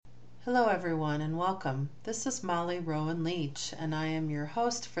Hello everyone and welcome. This is Molly Rowan Leach and I am your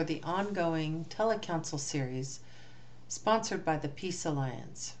host for the ongoing Telecouncil series sponsored by the Peace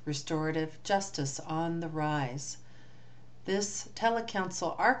Alliance, Restorative Justice on the Rise. This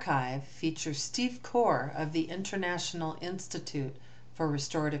Telecouncil archive features Steve Corr of the International Institute for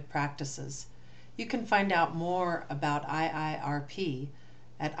Restorative Practices. You can find out more about IIRP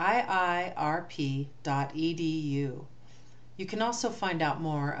at iirp.edu. You can also find out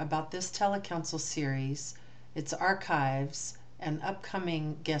more about this Telecouncil series, its archives, and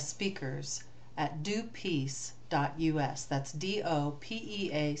upcoming guest speakers at dopeace.us. That's DOPEACE.us.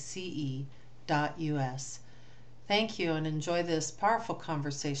 Thank you and enjoy this powerful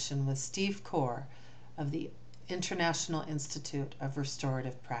conversation with Steve Corr of the International Institute of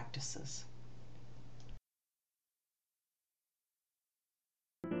Restorative Practices.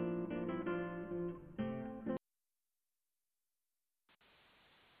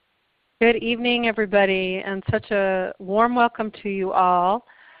 Good evening, everybody, and such a warm welcome to you all.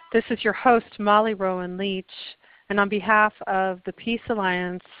 This is your host, Molly Rowan Leach, and on behalf of the Peace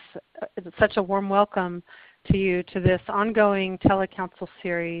Alliance, it's such a warm welcome to you to this ongoing Telecouncil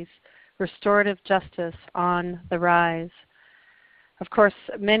series, Restorative Justice on the Rise. Of course,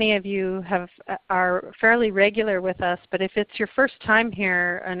 many of you are fairly regular with us, but if it's your first time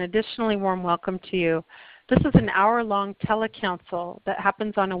here, an additionally warm welcome to you. This is an hour-long telecouncil that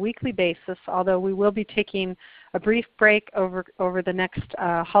happens on a weekly basis, although we will be taking a brief break over the next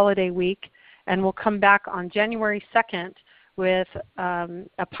holiday week, and we'll come back on January 2nd with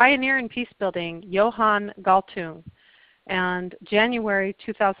a pioneer in peace building, Johan Galtung. And January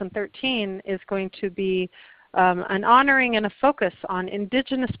 2013 is going to be an honoring and a focus on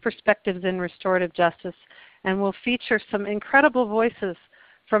indigenous perspectives in restorative justice, and will feature some incredible voices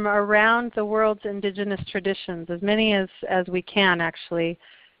from around the world's indigenous traditions, as many as we can actually.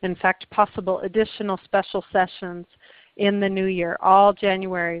 In fact, possible additional special sessions in the new year. All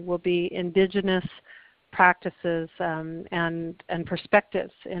January will be indigenous practices and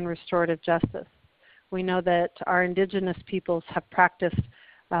perspectives in restorative justice. We know that our indigenous peoples have practiced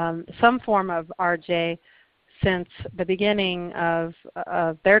some form of RJ since the beginning of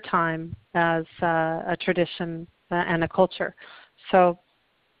their time as a tradition and a culture. So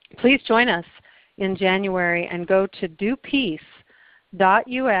please join us in January and go to dopeace.us.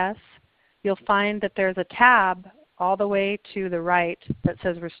 You'll find that there's a tab all the way to the right that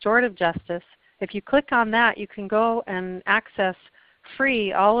says Restorative Justice. If you click on that, you can go and access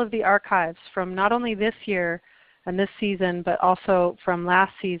free all of the archives from not only this year and this season, but also from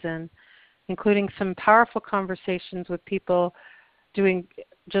last season, including some powerful conversations with people doing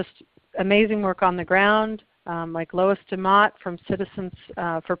just amazing work on the ground, like Lois DeMott from Citizens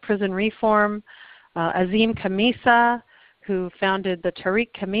for Prison Reform, Azim Khamisa, who founded the Tariq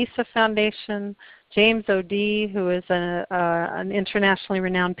Khamisa Foundation, James O'Dea, who is an internationally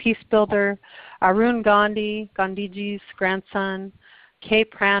renowned peace builder, Arun Gandhi, Gandhiji's grandson, Kay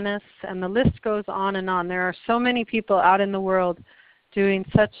Pranis, and the list goes on and on. There are so many people out in the world doing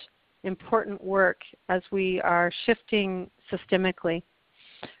such important work as we are shifting systemically.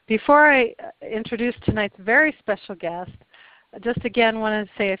 Before I introduce tonight's very special guest, just again want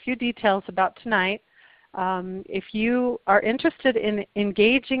to say a few details about tonight. If you are interested in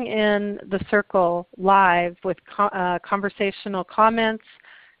engaging in the circle live with conversational comments,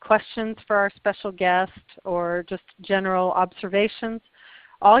 questions for our special guest, or just general observations,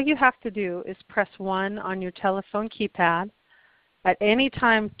 all you have to do is press 1 on your telephone keypad at any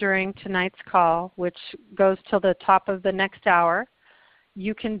time during tonight's call, which goes till the top of the next hour.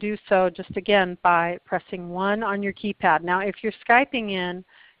 You can do so just again by pressing 1 on your keypad. Now if you're Skyping in,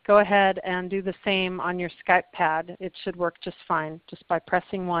 go ahead and do the same on your Skype pad. It should work just fine. Just by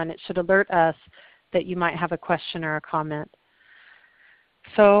pressing 1, it should alert us that you might have a question or a comment.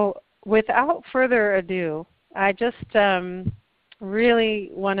 So without further ado, I just really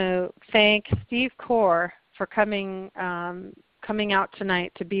want to thank Steve Corr for coming out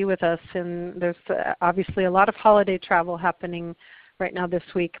tonight to be with us. And there's obviously a lot of holiday travel happening right now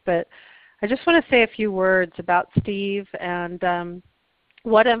this week, but I just want to say a few words about Steve and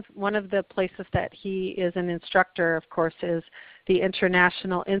one of the places that he is an instructor, of course, is the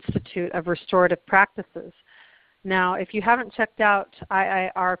International Institute of Restorative Practices. Now, if you haven't checked out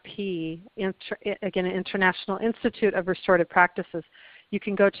IIRP, again, International Institute of Restorative Practices, you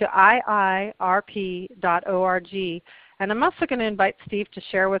can go to iirp.org. And I'm also going to invite Steve to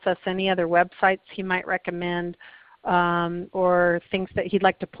share with us any other websites he might recommend or things that he'd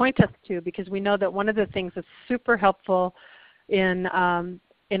like to point us to, because we know that one of the things that's super helpful in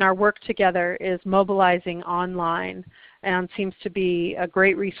our work together is mobilizing online. and seems to be a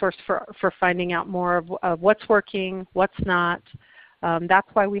great resource for finding out more of what's working, what's not. That's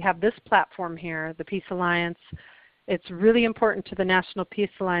why we have this platform here, the Peace Alliance. It's really important to the National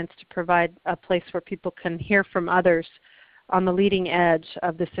Peace Alliance to provide a place where people can hear from others on the leading edge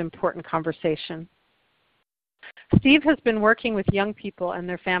of this important conversation. Steve has been working with young people and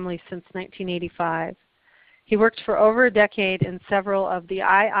their families since 1985. He worked for over a decade in several of the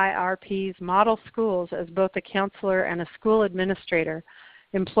IIRP's model schools as both a counselor and a school administrator,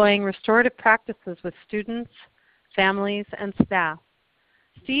 employing restorative practices with students, families, and staff.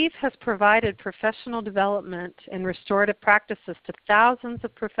 Steve has provided professional development in restorative practices to thousands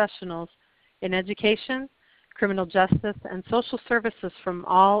of professionals in education, criminal justice, and social services from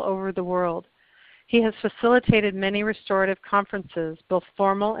all over the world. He has facilitated many restorative conferences, both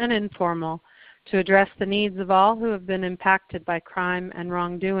formal and informal, to address the needs of all who have been impacted by crime and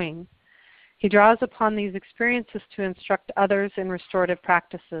wrongdoing. He draws upon these experiences to instruct others in restorative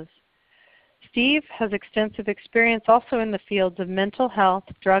practices. Steve has extensive experience also in the fields of mental health,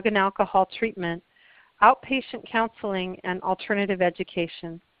 drug and alcohol treatment, outpatient counseling, and alternative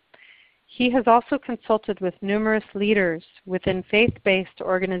education. He has also consulted with numerous leaders within faith-based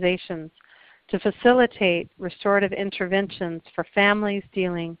organizations to facilitate restorative interventions for families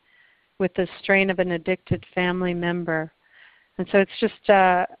dealing with the strain of an addicted family member. And so it's just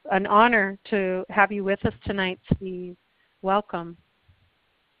an honor to have you with us tonight, Steve. Welcome.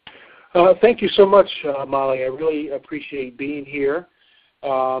 Thank you so much, Molly. I really appreciate being here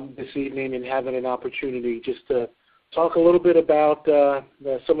this evening and having an opportunity just to talk a little bit about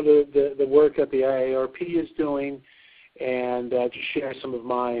some of the work that the IIRP is doing and just share some of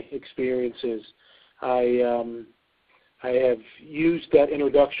my experiences. I have used that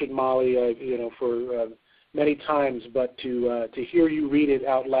introduction, Molly, for many times, but to hear you read it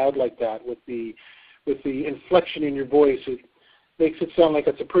out loud like that with the inflection in your voice, it makes it sound like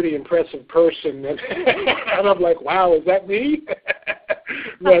it's a pretty impressive person, and I'm like, wow, is that me?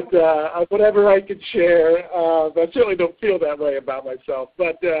 But whatever I can share, I certainly don't feel that way about myself,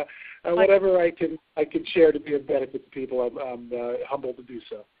 but whatever I can share to be of benefit to people, I'm humbled to do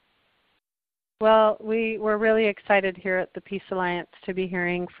so. Well, we're really excited here at the Peace Alliance to be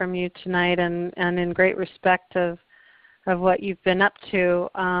hearing from you tonight, and in great respect of what you've been up to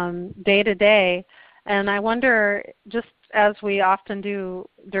day to day. And I wonder, just as we often do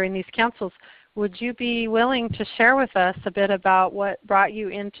during these councils, would you be willing to share with us a bit about what brought you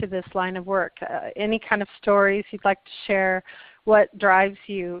into this line of work? Any kind of stories you'd like to share? What drives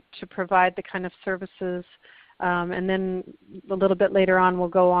you to provide the kind of services? And then a little bit later on we'll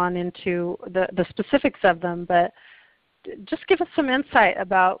go on into the specifics of them. But just give us some insight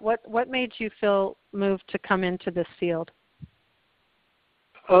about what made you feel moved to come into this field.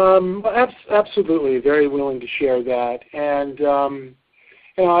 Absolutely, very willing to share that. And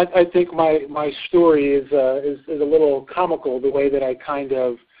I think my story is a little comical, the way that I kind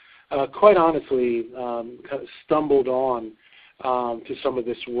of, quite honestly, kind of stumbled on to some of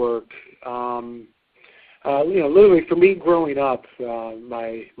this work. Literally for me growing up,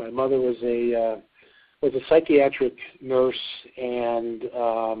 my mother was a psychiatric nurse and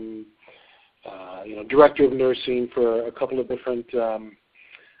director of nursing for a couple of different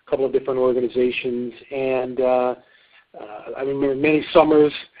organizations, and I remember many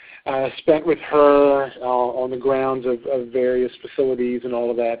summers spent with her on the grounds of various facilities and all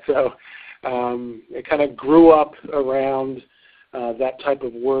of that. So I kind of grew up around that type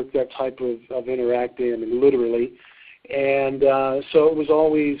of work, that type of interacting, literally. And so it was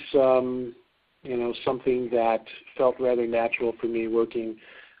always, something that felt rather natural for me, working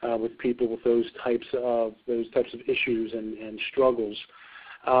with people with those types of issues and struggles.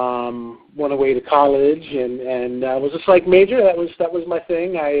 Went away to college and was a psych major. That was my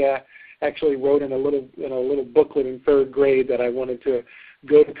thing. I actually wrote in a little booklet in third grade that I wanted to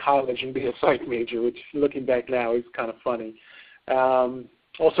go to college and be a psych major, which looking back now is kind of funny.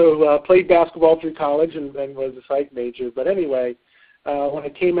 Also played basketball through college and was a psych major. But anyway, when I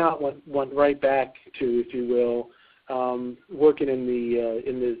came out, went right back to, if you will, working in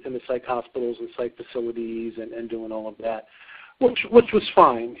the psych hospitals and psych facilities and doing all of that, which was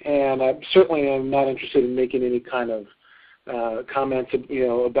fine. And I certainly am not interested in making any kind of comments,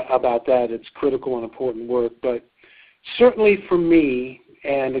 about that. It's critical and important work. But certainly for me,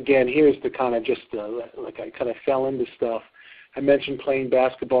 and again, here's the kind of just like I kind of fell into stuff. I mentioned playing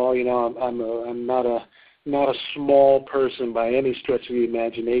basketball. I'm not a small person by any stretch of the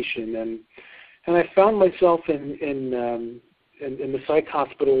imagination, and I found myself in the psych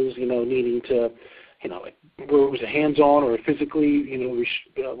hospitals, needing to, where it was a hands-on or physically,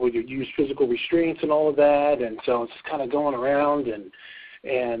 where you use physical restraints and all of that, and so it's kind of going around and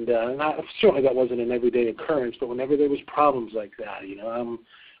certainly that wasn't an everyday occurrence, but whenever there was problems like that, I'm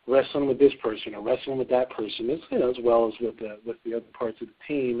wrestling with this person or wrestling with that person, as well as with the other parts of the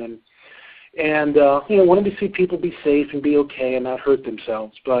team, and wanted to see people be safe and be okay and not hurt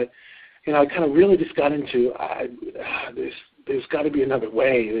themselves. But I kind of really just got into there's got to be another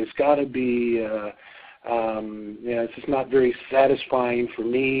way. There's got to be it's just not very satisfying for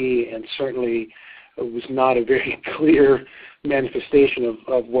me, and certainly it was not a very clear manifestation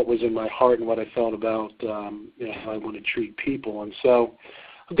of what was in my heart and what I felt about how I want to treat people. And so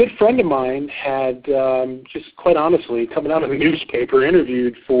a good friend of mine had just quite honestly, coming out of the newspaper,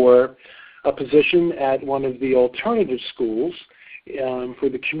 interviewed for a position at one of the alternative schools for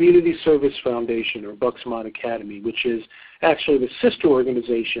the Community Service Foundation, or Bucksmont Academy, which is actually the sister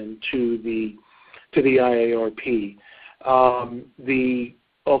organization to the IARP. The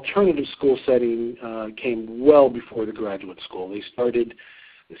alternative school setting came well before the graduate school. They started,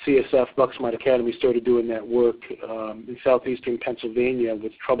 CSF, Bucksmont Academy, started doing that work in southeastern Pennsylvania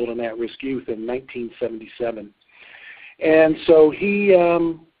with troubled and at-risk youth in 1977. And so he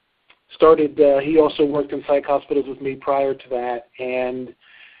he also worked in psych hospitals with me prior to that, and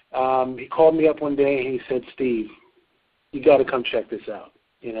he called me up one day and he said, "Steve, you got to come check this out.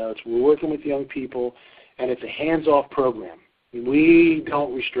 We're working with young people, and it's a hands-off program. We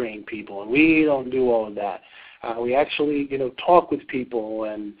don't restrain people, and we don't do all of that. We actually, talk with people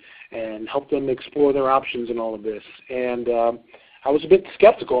and help them explore their options and all of this." And I was a bit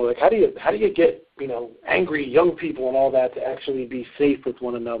skeptical, like how do you get angry young people and all that to actually be safe with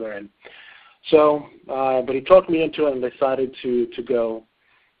one another? And so, but he talked me into it, and I decided to go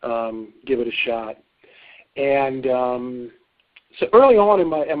give it a shot. And so early on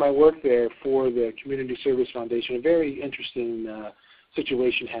in my work there for the Community Service Foundation, a very interesting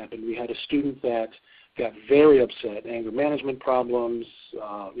situation happened. We had a student that got very upset, anger management problems,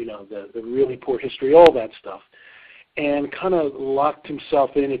 the really poor history, all that stuff, and kind of locked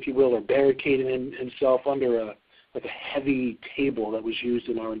himself in, if you will, or barricaded himself under a heavy table that was used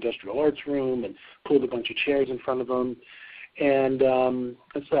in our industrial arts room, and pulled a bunch of chairs in front of him. And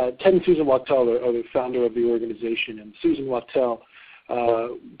Ted and Susan Wachtel are the founder of the organization, and Susan Wachtel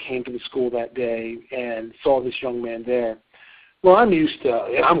came to the school that day and saw this young man there. Well, I'm used to,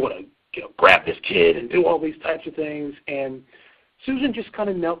 I'm going to grab this kid and do all these types of things, and Susan just kind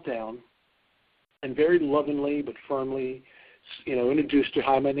of knelt down and very lovingly but firmly, introduced her.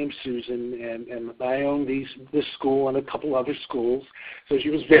 "Hi, my name's Susan, and I own this school and a couple other schools." So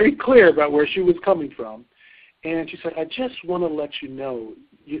she was very clear about where she was coming from. And she said, "I just want to let you know,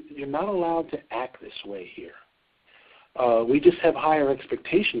 you're not allowed to act this way here. We just have higher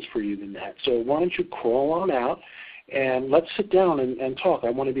expectations for you than that. So why don't you crawl on out and let's sit down and talk. I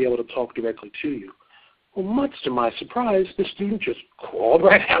want to be able to talk directly to you." Well, much to my surprise, the student just crawled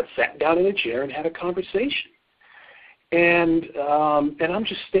right out, sat down in a chair, and had a conversation. And I'm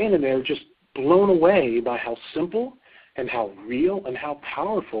just standing there just blown away by how simple and how real and how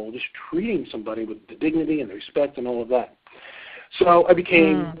powerful just treating somebody with the dignity and the respect and all of that. So I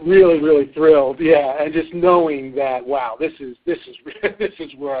became really, really thrilled, and just knowing that, wow, this is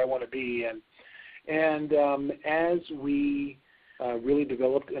where I want to be. And as we really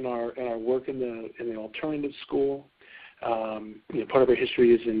developed in our work in the alternative school, part of our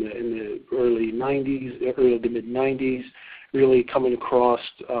history is in the early 90s, early to mid 90s, really coming across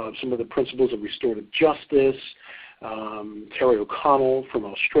some of the principles of restorative justice. Terry O'Connell from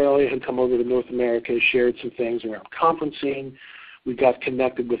Australia had come over to North America, shared some things around conferencing. We got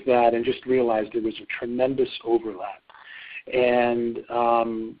connected with that and just realized there was a tremendous overlap. And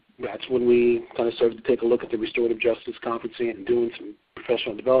that's when we kind of started to take a look at the restorative justice conferencing and doing some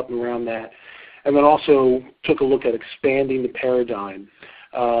professional development around that. And then also took a look at expanding the paradigm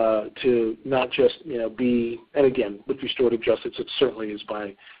to not just be, and again, with restorative justice, it certainly is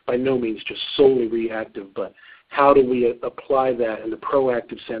by no means just solely reactive, but how do we apply that in the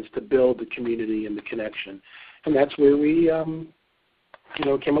proactive sense to build the community and the connection? And that's where we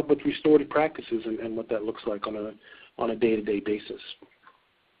came up with restorative practices and what that looks like on a day-to-day basis.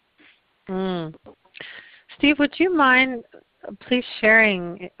 Steve, would you mind please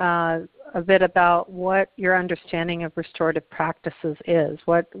sharing a bit about what your understanding of restorative practices is?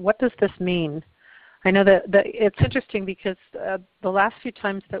 What does this mean? I know that it's interesting because the last few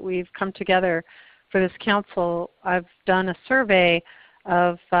times that we've come together for this council, I've done a survey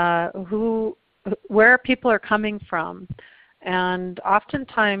of where people are coming from. And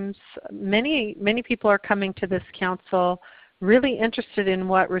oftentimes, many people are coming to this council really interested in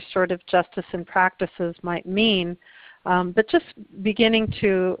what restorative justice and practices might mean, but just beginning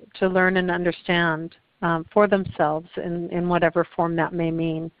to learn and understand for themselves in whatever form that may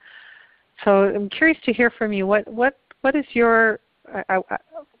mean. So I'm curious to hear from you. What is your,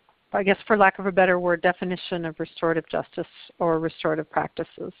 I guess for lack of a better word, definition of restorative justice or restorative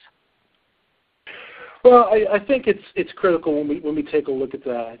practices? Well, I think it's critical when we take a look at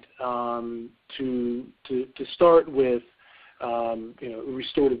that to start with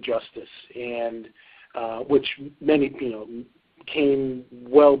restorative justice, and which many came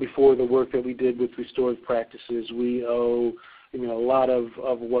well before the work that we did with restorative practices. We owe a lot of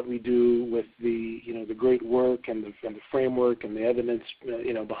what we do with the the great work and the framework and the evidence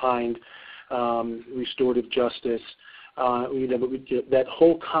behind restorative justice. That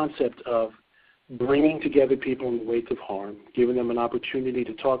whole concept of bringing together people in the wake of harm, giving them an opportunity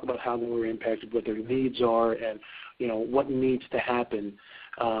to talk about how they were impacted, what their needs are, and what needs to happen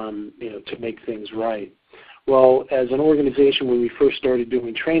to make things right. Well, as an organization, when we first started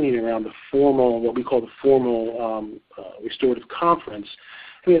doing training around the formal, what we call the formal restorative conference,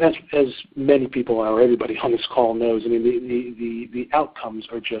 as many people or everybody on this call knows, the outcomes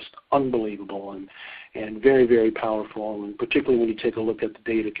are just unbelievable and very, very powerful, and particularly when you take a look at the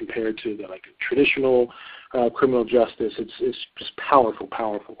data compared to the traditional criminal justice, it's just powerful.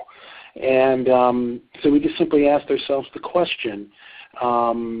 And so we just simply asked ourselves the question,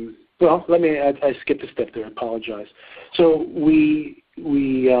 I skipped a step there, I apologize. So we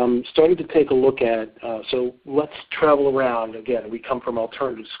started to take a look at, so let's travel around. Again, we come from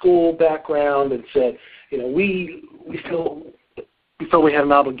alternative school background and said, we feel we had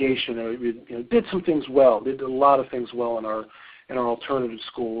an obligation, or we did some things well, did a lot of things well in our alternative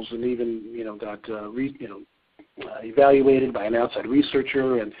schools, and even got evaluated by an outside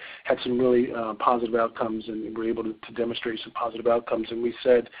researcher and had some really positive outcomes, and were able to demonstrate some positive outcomes. And we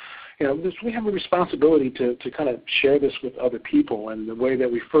said, we have a responsibility to kind of share this with other people. And the way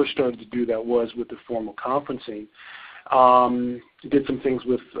that we first started to do that was with the formal conferencing. Did some things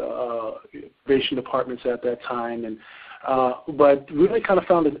with probation departments at that time, and but really kind of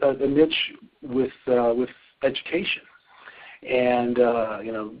found a niche with education. And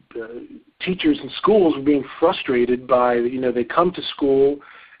teachers in schools were being frustrated by they come to school,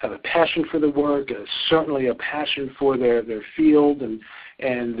 have a passion for the work, certainly a passion for their field and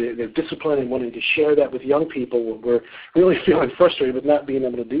their discipline, and wanting to share that with young people. We're really feeling frustrated with not being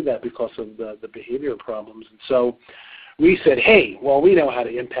able to do that because of the behavioral problems. And so we said, hey, well, we know how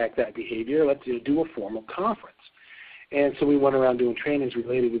to impact that behavior. Let's do a formal conference. And so we went around doing trainings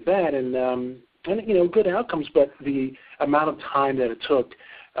related with that, and good outcomes, but the amount of time that it took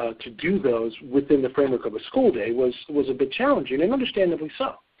to do those within the framework of a school day was a bit challenging, and understandably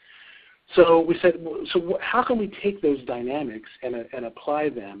so. So we said, so how can we take those dynamics and apply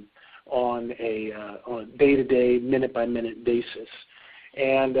them on a day-to-day, minute-by-minute basis?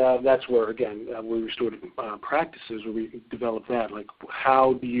 And that's where, again, we restorative practices, where we develop that, like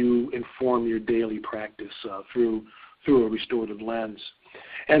how do you inform your daily practice through a restorative lens.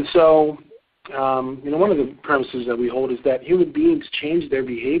 And so one of the premises that we hold is that human beings change their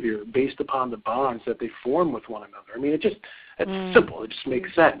behavior based upon the bonds that they form with one another. It's simple. It just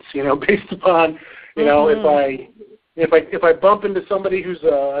makes sense, based upon, if I bump into somebody who's,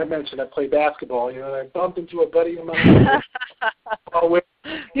 I mentioned I play basketball, and I bump into a buddy of mine,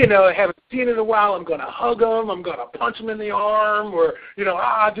 I haven't seen in a while, I'm going to hug him, I'm going to punch him in the arm, or,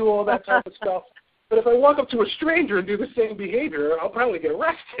 do all that type of stuff. But if I walk up to a stranger and do the same behavior, I'll probably get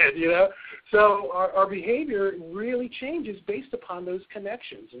arrested, So our behavior really changes based upon those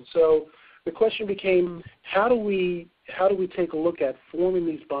connections. And so the question became, how do we take a look at forming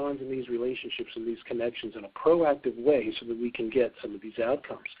these bonds and these relationships and these connections in a proactive way so that we can get some of these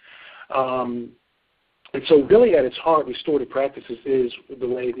outcomes? And so really at its heart, restorative practices is the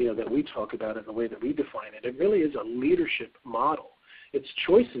way that we talk about it, the way that we define it. It really is a leadership model. It's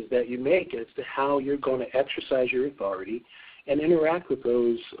choices that you make as to how you're going to exercise your authority and interact with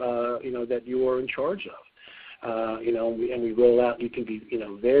those, that you are in charge of. And we roll out, you can be,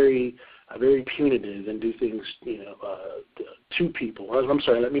 very punitive and do things, to people. I'm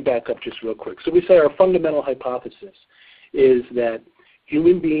sorry, let me back up just real quick. So we say our fundamental hypothesis is that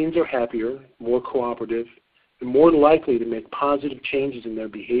human beings are happier, more cooperative, and more likely to make positive changes in their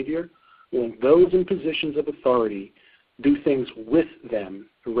behavior when those in positions of authority do things with them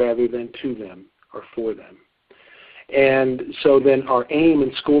rather than to them or for them. And so then our aim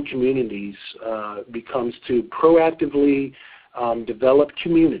in school communities becomes to proactively develop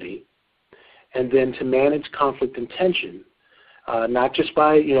community, and then to manage conflict and tension not just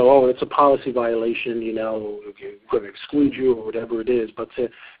by, oh, it's a policy violation, we're going to exclude you or whatever it is, but to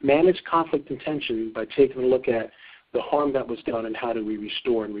manage conflict and tension by taking a look at the harm that was done and how do we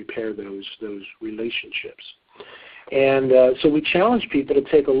restore and repair those relationships. And so we challenge people to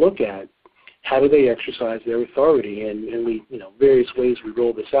take a look at how do they exercise their authority, and we, various ways we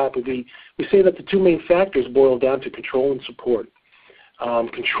roll this out, but we say that the two main factors boil down to control and support.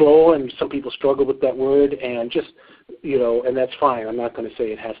 Control, and some people struggle with that word, and just, and that's fine. I'm not going to say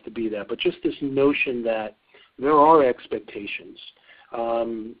it has to be that, but just this notion that there are expectations.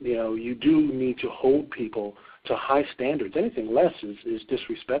 You do need to hold people to high standards. Anything less is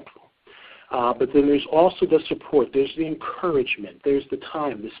disrespectful. But then there's also the support. There's the encouragement. There's the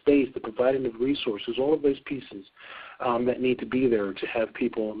time, the space, the providing of resources, all of those pieces that need to be there to have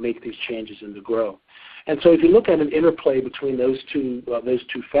people make these changes and to grow. And so if you look at an interplay between those two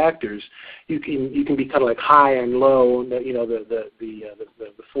factors, you can be kind of like high and low. The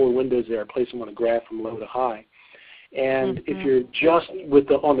four windows there, I place them on a graph from low to high. And if you're just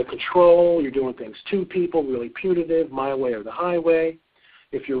on the control, you're doing things to people, really punitive, my way or the highway.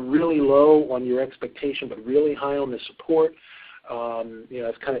 If you're really low on your expectation but really high on the support,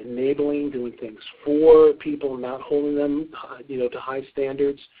 it's kind of enabling, doing things for people, not holding them, to high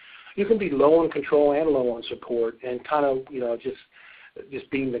standards. You can be low on control and low on support, and kind of, just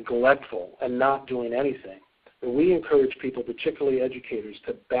being neglectful and not doing anything. And we encourage people, particularly educators,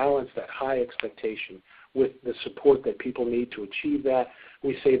 to balance that high expectation with the support that people need to achieve that.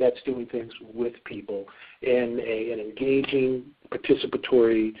 We say that's doing things with people in an engaging,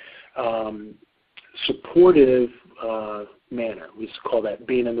 participatory, supportive manner. We call that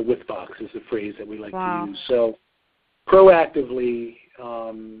being in the with box is the phrase that we like to use. So proactively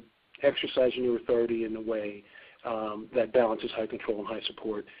exercising your authority in a way that balances high control and high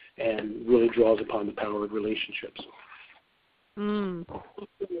support and really draws upon the power of relationships.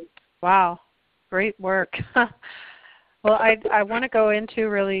 Wow. Great work. Well, I want to go into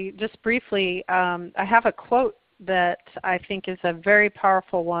really just briefly, I have a quote that I think is a very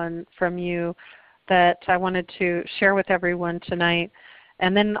powerful one from you that I wanted to share with everyone tonight.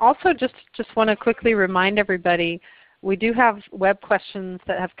 And then also just want to quickly remind everybody, we do have web questions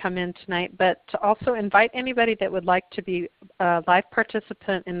that have come in tonight, but to also invite anybody that would like to be a live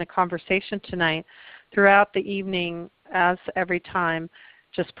participant in the conversation tonight throughout the evening, as every time.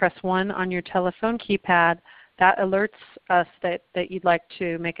 Just press 1 on your telephone keypad. That alerts us that you'd like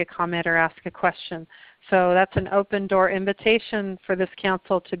to make a comment or ask a question. So that's an open door invitation for this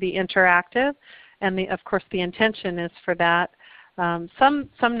council to be interactive, and of course the intention is for that. Some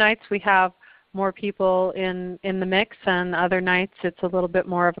nights we have more people in the mix, and other nights it's a little bit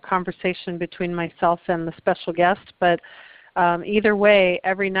more of a conversation between myself and the special guest. But either way,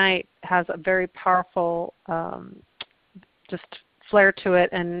 every night has a very powerful just flair to it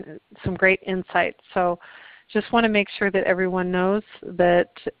and some great insight. So just want to make sure that everyone knows that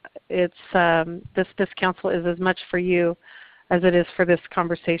it's this council is as much for you as it is for this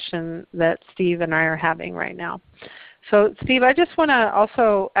conversation that Steve and I are having right now. So Steve, I just want to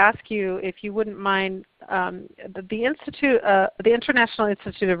also ask you if you wouldn't mind, the International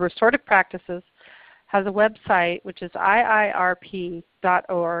Institute of Restorative Practices has a website which is iirp.org.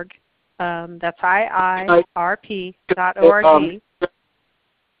 That's iirp.org.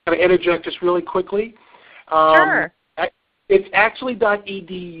 Can I interject just really quickly? Sure. It's actually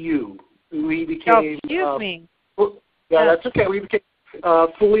 .edu. We became. Excuse me. Yeah, that's okay. We became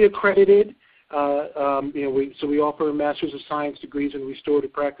fully accredited. So we offer a Master's of Science degrees in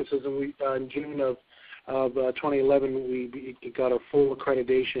restorative practices, and we in June of 2011 we got our full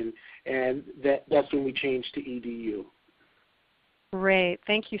accreditation, and that's when we changed to EDU. Great.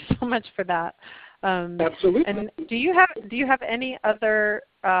 Thank you so much for that. Absolutely. And do you have any other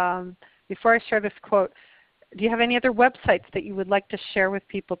before I share this quote, do you have any other websites that you would like to share with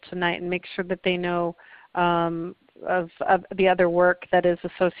people tonight and make sure that they know of the other work that is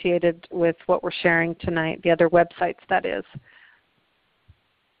associated with what we're sharing tonight, the other websites that is?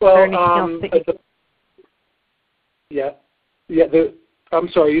 Well, I'm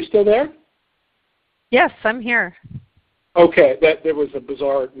sorry, are you still there? Yes, I'm here. Okay, there was a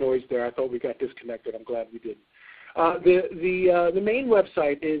bizarre noise there. I thought we got disconnected. I'm glad we didn't. The main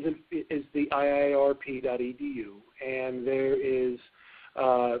website is the iirp.edu, and there is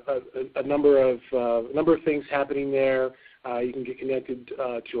a number of things happening there. You can get connected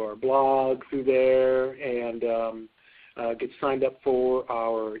to our blog through there, and get signed up for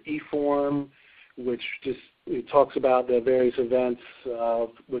our e-form, which just talks about the various events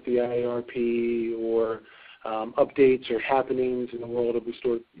with the IARP or updates or happenings in the world of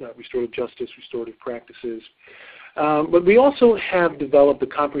restorative justice, restorative practices. But we also have developed a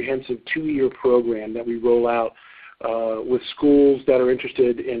comprehensive 2-year program that we roll out with schools that are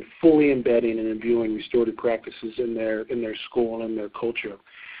interested in fully embedding and imbuing restorative practices in their school and in their culture.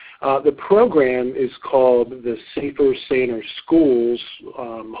 The program is called the Safer, Saner Schools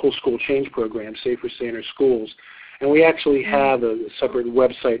Whole School Change Program, Safer, Saner Schools, and we actually have a separate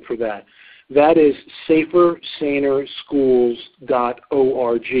website for that. That is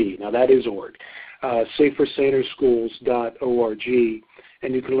safersanerschools.org. Now that is org. safersanerschools.org,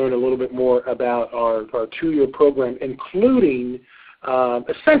 and you can learn a little bit more about our 2-year program, including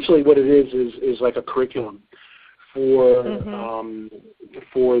essentially what it is like a curriculum for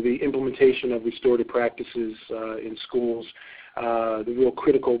the implementation of restorative practices in schools. The real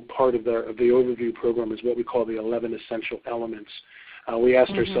critical part of the overview program is what we call the 11 essential elements. We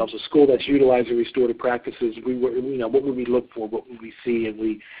asked ourselves, a school that's utilizing restorative practices, what would we look for, what would we see, and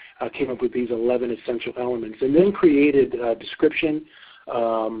we came up with these 11 essential elements, and then created a description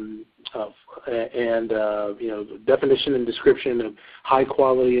definition and description of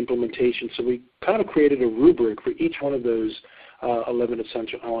high-quality implementation. So we kind of created a rubric for each one of those 11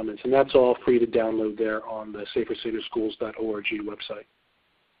 essential elements, and that's all free to download there on the safersanerschools.org website.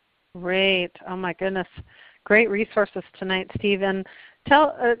 Great. Oh, my goodness. Great resources tonight, Steve. And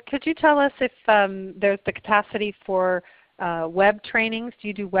could you tell us if there's the capacity for web trainings? Do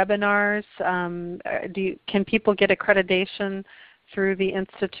you do webinars? Can people get accreditation through the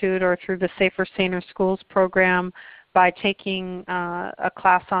Institute or through the Safer, Saner Schools program by taking a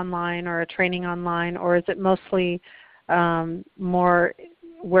class online or a training online, or is it mostly more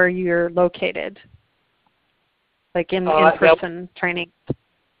where you're located, like in-person training?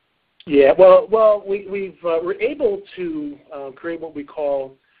 Yeah, well, we're able to create what we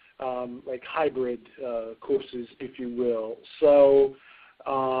call like hybrid courses, if you will. So,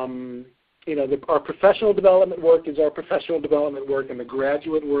 our professional development work is our professional development work, and the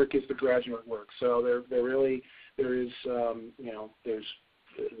graduate work is the graduate work. So there is there's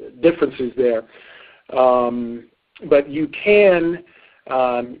differences there, but you can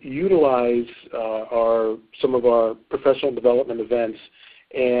utilize some of our professional development events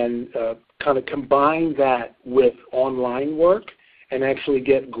and kind of combine that with online work and actually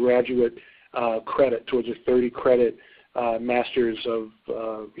get graduate credit towards a 30-credit Masters of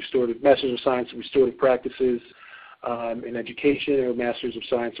Science in Restorative Practices in Education, or Masters of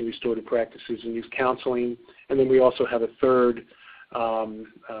Science in Restorative Practices in Youth Counseling. And then we also have a third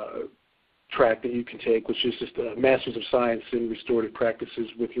track that you can take, which is just a Masters of Science in Restorative Practices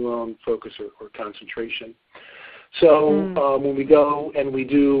with your own focus or concentration. So when we go and we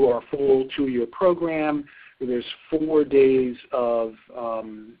do our full 2-year program, there's 4 days of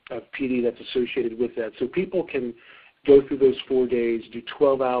PD that's associated with that. So people can go through those 4 days, do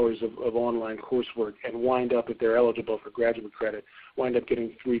 12 hours of online coursework, and wind up, if they're eligible for graduate credit, wind up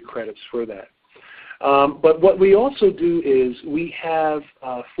getting 3 credits for that. But what we also do is we have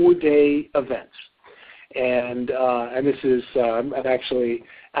 4-day events. And this is, I'm actually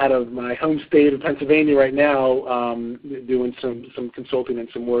out of my home state of Pennsylvania right now, doing some consulting and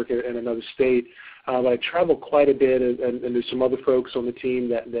some work in another state. But I travel quite a bit, and there's some other folks on the team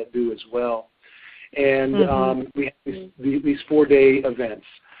that do as well. And we have these 4-day events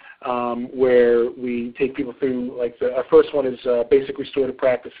where we take people through, like our first one is basic restorative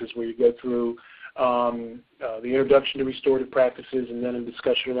practices, where you go through the introduction to restorative practices, and then a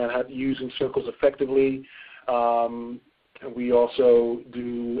discussion about how to use circles effectively. We also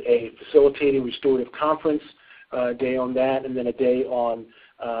do a facilitating restorative conference day on that, and then a day on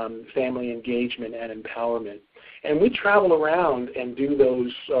family engagement and empowerment. And we travel around and do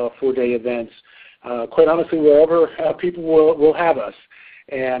those 4-day events, quite honestly, wherever people will have us.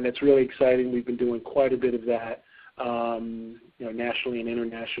 And it's really exciting. We've been doing quite a bit of that, nationally and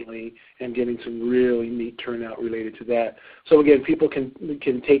internationally, and getting some really neat turnout related to that. So again, people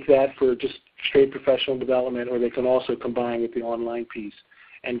can take that for just straight professional development, or they can also combine with the online piece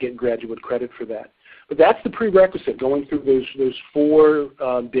and get graduate credit for that. But that's the prerequisite, going through those 4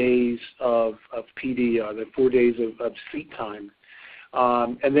 days of PD, the 4 days of seat time.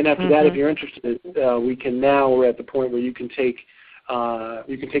 And then after that, if you're interested, we're at the point where you can take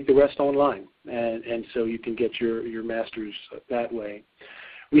the rest online, and so you can get your master's that way.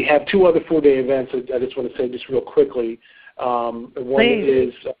 We have 2 other 4-day events I just want to say just real quickly.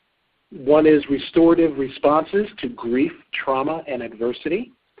 One is restorative responses to grief, trauma, and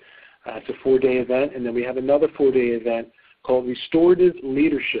adversity. It's a 4-day event, and then we have another 4-day event called restorative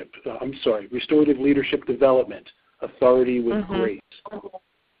leadership development, authority with grace.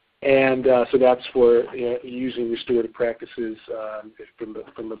 And so that's for using restorative practices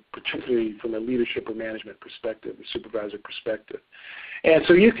particularly from a leadership or management perspective, a supervisor perspective. And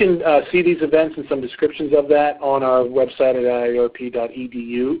so you can see these events and some descriptions of that on our website at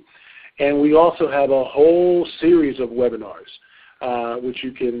iarp.edu. And we also have a whole series of webinars, which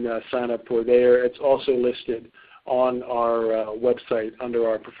you can sign up for there. It's also listed on our website under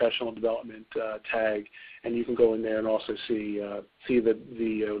our professional development tag, and you can go in there and also see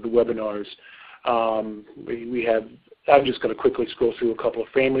the webinars. We have. I'm just going to quickly scroll through a couple of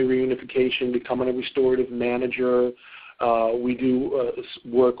family reunification, becoming a restorative manager. We do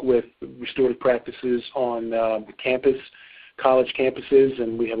work with restorative practices on campus, college campuses,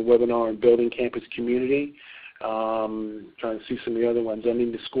 and we have a webinar on building campus community. Trying to see some of the other ones.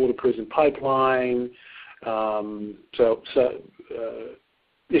 Ending the school-to-prison pipeline.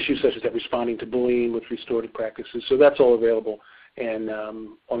 Issues such as that, responding to bullying with restorative practices. So that's all available and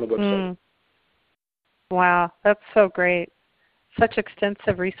on the website. Wow, that's so great. Such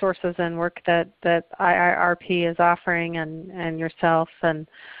extensive resources and work that IIRP is offering, and yourself. And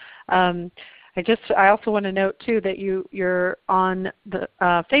I also want to note too that you're on the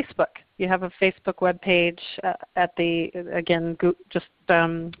Facebook. You have a Facebook webpage at the just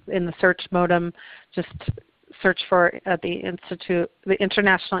in the search modem. Just search for the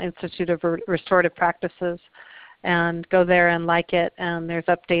International Institute of Restorative Practices, and go there and like it. And there's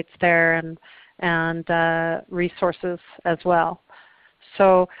updates there and resources as well.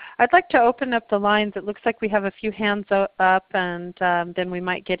 So I'd like to open up the lines. It looks like we have a few hands up, and then we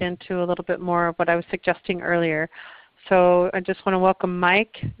might get into a little bit more of what I was suggesting earlier. So I just want to welcome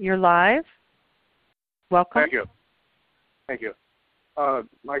Mike. You're live. Welcome. Thank you. Thank you.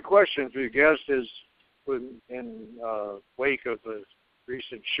 My question to the guest is, in wake of the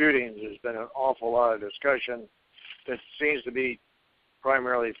recent shootings, there's been an awful lot of discussion that seems to be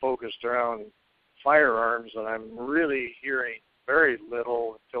primarily focused around firearms, and I'm really hearing very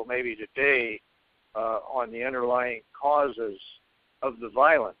little until maybe today on the underlying causes of the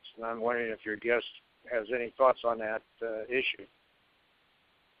violence. And I'm wondering if your guest has any thoughts on that issue.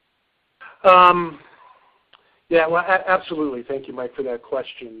 Yeah, well, absolutely. Thank you, Mike, for that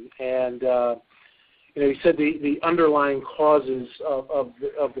question. And you said the underlying causes of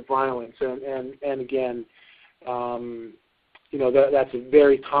the violence, and again, that's a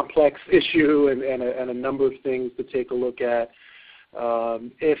very complex issue and a number of things to take a look at.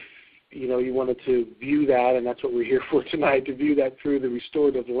 If you wanted to view that, and that's what we're here for tonight, to view that through the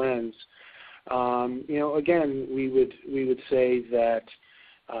restorative lens, again, we would say that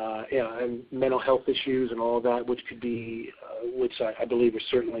and mental health issues and all of that, which could be, which I believe are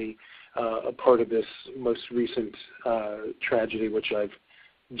certainly a part of this most recent tragedy, which I've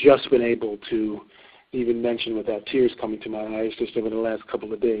just been able to even mention without tears coming to my eyes just over the last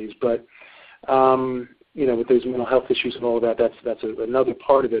couple of days. But with those mental health issues and all of that, that's another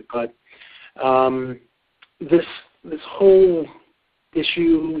part of it. But this whole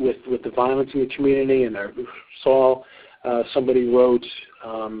issue with the violence in the community, and I saw somebody wrote,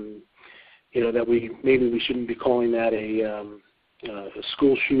 that we shouldn't be calling that a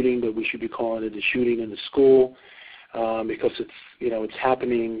school shooting, but we should be calling it a shooting in the school, because it's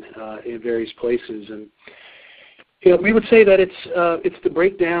happening in various places. And we would say that it's the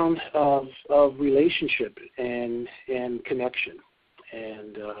breakdown of relationship and connection.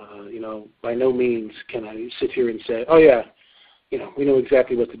 And by no means can I sit here and say, oh yeah, we know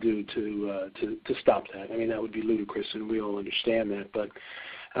exactly what to do to stop that. I mean, that would be ludicrous, and we all understand that. But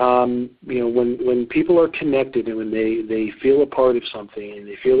when people are connected, and when they feel a part of something and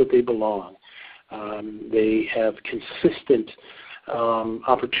they feel that they belong, they have consistent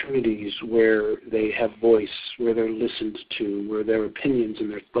opportunities where they have voice, where they're listened to, where their opinions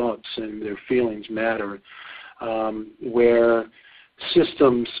and their thoughts and their feelings matter, where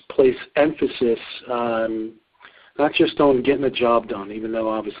systems place emphasis on not just on getting the job done, even though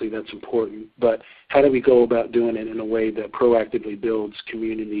obviously that's important, but how do we go about doing it in a way that proactively builds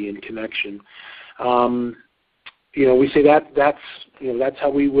community and connection. We say that's how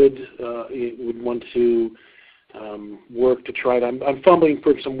we would want to work to try to. I'm fumbling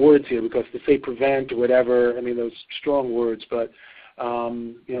for some words here, because to say prevent or whatever, I mean, those strong words, but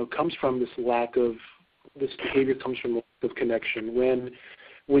comes from this behavior comes from lack of connection.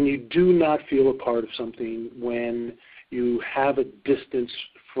 When you do not feel a part of something, when you have a distance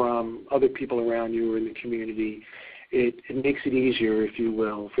from other people around you or in the community, it makes it easier, if you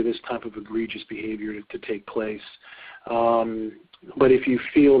will, for this type of egregious behavior to take place. But if you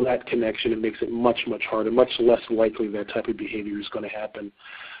feel that connection, it makes it much, much harder, much less likely that type of behavior is going to happen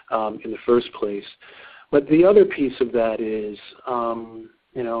in the first place. But the other piece of that is,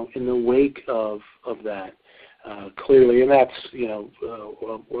 in the wake of that. Clearly, and that's,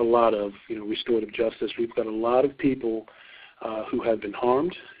 a lot of, restorative justice. We've got a lot of people who have been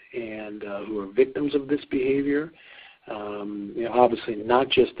harmed and who are victims of this behavior. Obviously not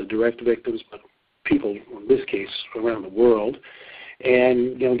just the direct victims, but people, in this case, around the world.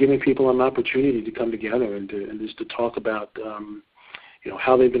 And, giving people an opportunity to come together and just to talk about,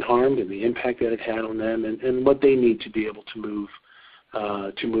 how they've been harmed and the impact that it had on them and what they need to be able to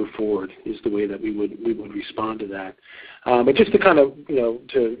move forward is the way that we would respond to that. But just to kind of,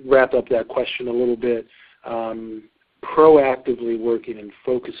 to wrap up that question a little bit, proactively working and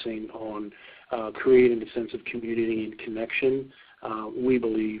focusing on creating a sense of community and connection, we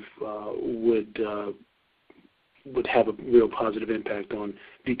believe would have a real positive impact on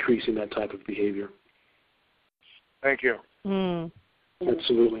decreasing that type of behavior. Thank you.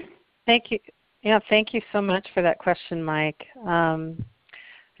 Absolutely. Thank you. Yeah, thank you so much for that question, Mike.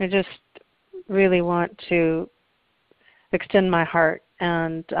 I just really want to extend my heart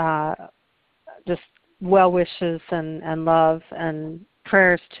and just well wishes and love and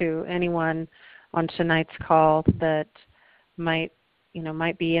prayers to anyone on tonight's call that might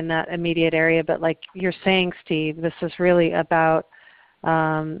be in that immediate area. But like you're saying, Steve, this is really about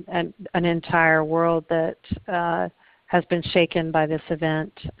an entire world that has been shaken by this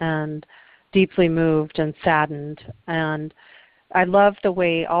event and deeply moved and saddened. And I love the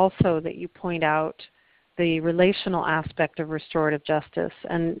way also that you point out the relational aspect of restorative justice.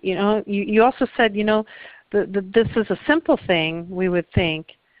 And, you also said, this is a simple thing, we would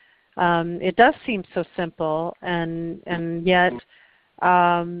think. It does seem so simple, and yet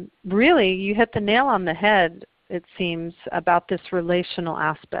really you hit the nail on the head, it seems, about this relational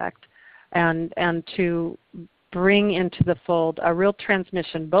aspect and to bring into the fold a real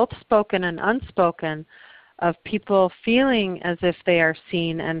transmission, both spoken and unspoken, of people feeling as if they are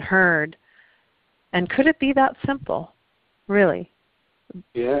seen and heard. And could it be that simple, really?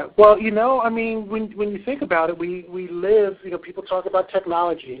 Yeah. Well, when you think about it, we live, people talk about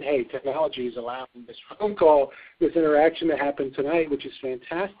technology, and hey, technology is allowing this phone call, this interaction to happen tonight, which is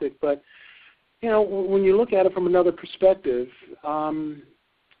fantastic. But, when you look at it from another perspective,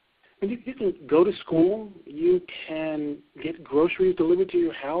 you can go to school, you can get groceries delivered to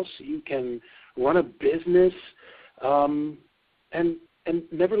your house, you can run a business, and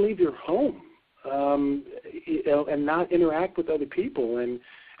never leave your home. And not interact with other people. And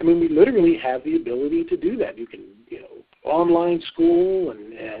we literally have the ability to do that. You can, online school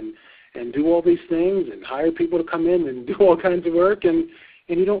and do all these things and hire people to come in and do all kinds of work, and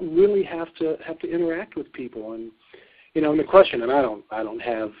you don't really have to interact with people. And and the question, and I don't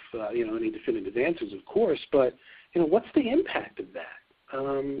have any definitive answers, of course, but what's the impact of that?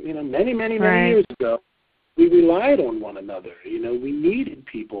 Many years ago, we relied on one another. We needed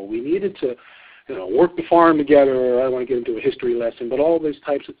people. We needed to work the farm together. I don't want to get into a history lesson, but all those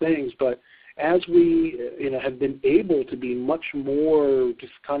types of things. But as we, have been able to be much more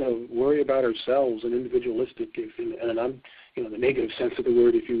just kind of worry about ourselves and individualistic, and I'm, the negative sense of the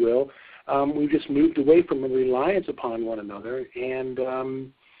word, if you will, we've just moved away from a reliance upon one another, and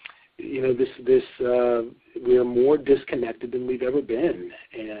we are more disconnected than we've ever been,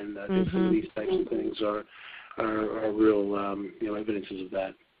 and I think some of these types of things are real, evidences of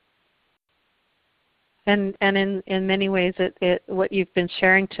that. And in many ways, what you've been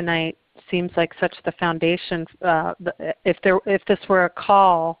sharing tonight seems like such the foundation. If this were a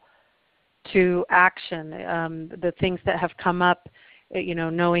call to action, the things that have come up,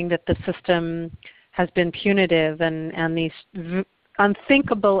 knowing that the system has been punitive and these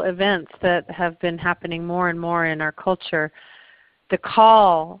unthinkable events that have been happening more and more in our culture, the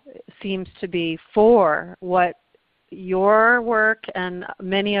call seems to be for what your work and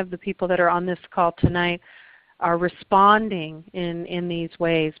many of the people that are on this call tonight are responding in these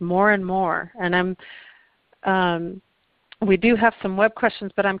ways more and more. And we do have some web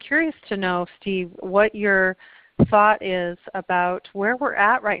questions, but I'm curious to know, Steve, what your thought is about where we're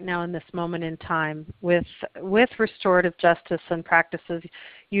at right now in this moment in time with restorative justice and practices.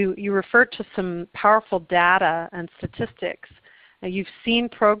 You referred to some powerful data and statistics. You've seen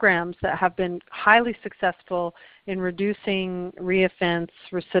programs that have been highly successful in reducing reoffense,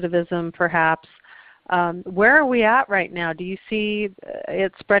 recidivism perhaps. Where are we at right now? Do you see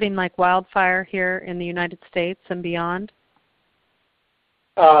it spreading like wildfire here in the United States and beyond?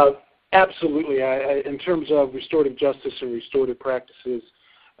 Absolutely. In terms of restorative justice and restorative practices,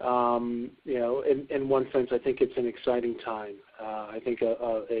 in one sense, I think it's an exciting time. I think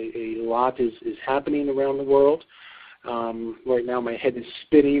a lot is happening around the world. Right now my head is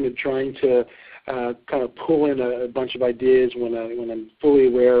spinning and trying to kind of pull in a bunch of ideas when I'm fully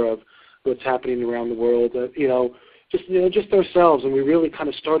aware of what's happening around the world. Just ourselves, and we really kind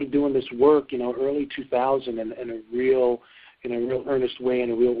of started doing this work, early 2000 in a real earnest way,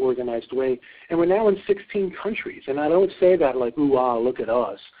 in a real organized way. And we're now in 16 countries. And I don't say that like, ooh, ah, look at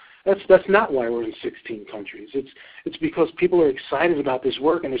us. That's not why we're in 16 countries. It's because people are excited about this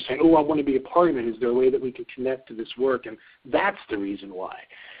work, and they're saying, oh, I want to be a part of it. Is there a way that we can connect to this work? And that's the reason why.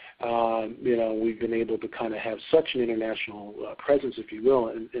 We've been able to kind of have such an international presence, if you will,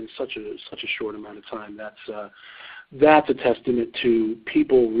 in such a short amount of time. That's a testament to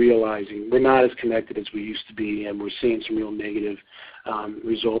people realizing we're not as connected as we used to be, and we're seeing some real negative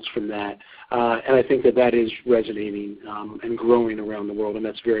results from that. And I think that is resonating and growing around the world, and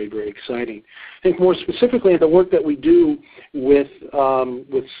that's very, very exciting. I think more specifically, the work that we do with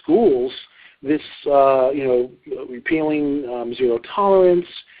schools, this repealing zero tolerance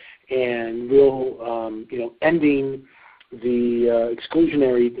and real ending the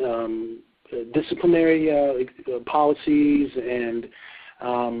exclusionary disciplinary policies, and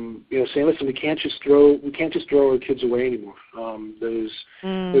saying, listen, we can't just throw our kids away anymore.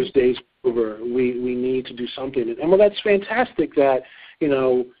 Those days are over. We need to do something. And well, that's fantastic that it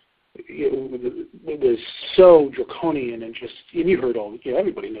was so draconian, and you heard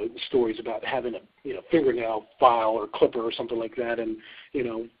everybody knows the stories about having a fingernail file or clipper or something like that, and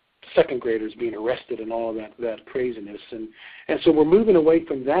second graders being arrested and all of that craziness, and so we're moving away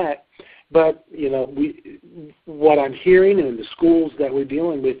from that. But what I'm hearing in the schools that we're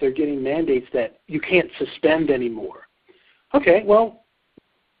dealing with, they're getting mandates that you can't suspend anymore. Okay, well,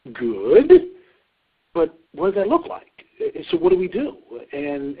 good, but what does that look like? So what do we do?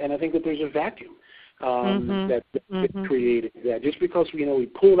 And I think that there's a vacuum that's created. That just because we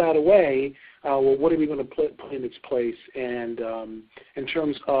pull that away, well, what are we going to put in its place? And in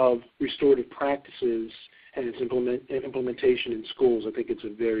terms of restorative practices and its implementation in schools, I think it's a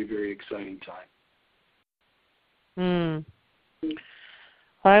very, very exciting time.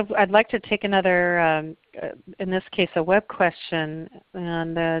 Well, I'd like to take another, in this case, a web question.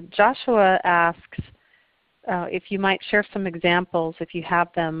 And Joshua asks if you might share some examples, if you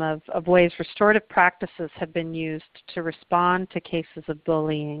have them, of ways restorative practices have been used to respond to cases of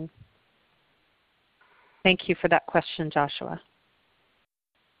bullying. Thank you for that question, Joshua.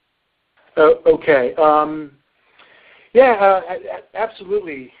 Okay.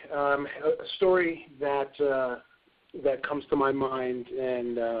 Absolutely. A story that comes to my mind,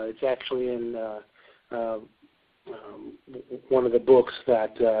 and it's actually in one of the books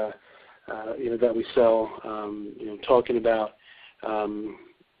that that we sell. Talking about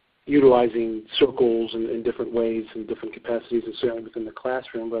utilizing circles in different ways and different capacities, and certainly within the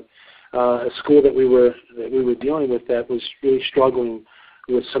classroom. But a school that we were dealing with that was really struggling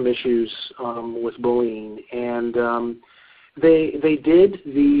with some issues with bullying, and they did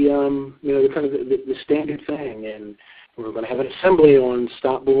the kind of the standard thing, and we're going to have an assembly on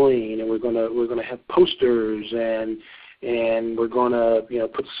stop bullying, and we're going to have posters, and we're going to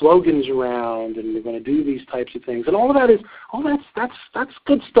put slogans around, and we're going to do these types of things, and that's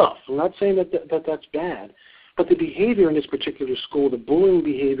good stuff. I'm not saying that's bad, but the behavior in this particular school, the bullying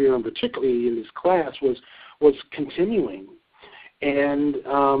behavior, and particularly in this class, was continuing. And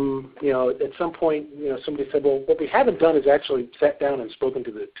at some point, somebody said, "Well, what we haven't done is actually sat down and spoken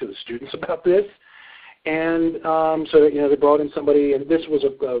to the students about this." And so they brought in somebody, and this was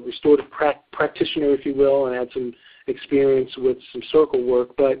a restorative practitioner, if you will, and had some experience with some circle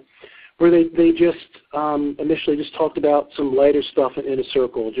work, but where they just initially just talked about some lighter stuff in a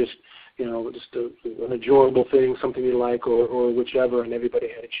circle, just an enjoyable thing, something you like, or whichever, and everybody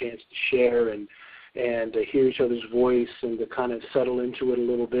had a chance to share and to hear each other's voice and to kind of settle into it a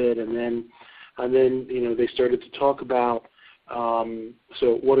little bit, and then they started to talk about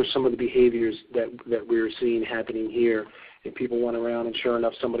so what are some of the behaviors that we were seeing happening here, and people went around, and sure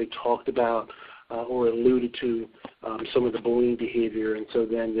enough, somebody talked about or alluded to some of the bullying behavior, and so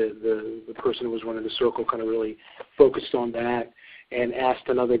then the person who was running the circle kind of really focused on that and asked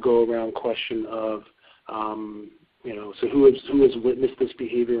another go-around question of so who has witnessed this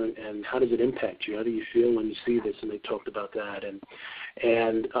behavior, and how does it impact you? How do you feel when you see this? And they talked about that,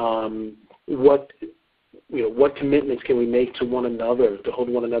 and what commitments can we make to one another to hold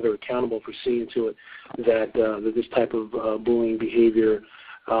one another accountable for seeing to it that this type of bullying behavior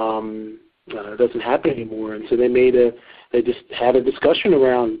doesn't happen anymore. And so they just had a discussion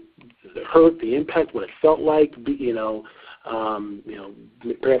around the hurt, the impact, what it felt like,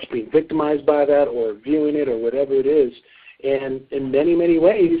 perhaps being victimized by that, or viewing it, or whatever it is. And in many, many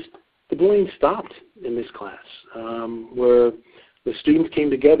ways, the bullying stopped in this class, where the students came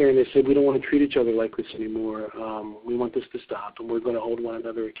together and they said, we don't want to treat each other like this anymore. We want this to stop, and we're going to hold one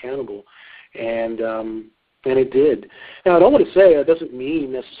another accountable. And it did. Now, I don't want to say that doesn't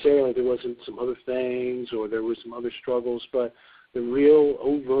mean necessarily there wasn't some other things or there were some other struggles, but the real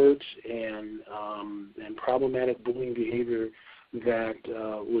overt and problematic bullying behavior that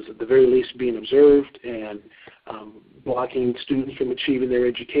was at the very least being observed and blocking students from achieving their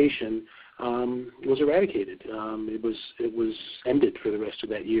education was eradicated. It was ended for the rest of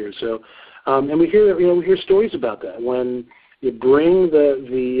that year. So, and we hear stories about that when you bring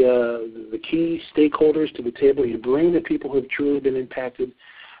the key stakeholders to the table. You bring the people who have truly been impacted,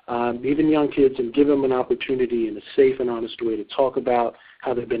 even young kids, and give them an opportunity in a safe and honest way to talk about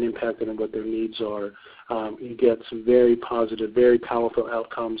how they've been impacted and what their needs are. You get some very positive, very powerful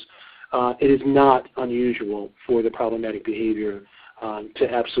outcomes. It is not unusual for the problematic behavior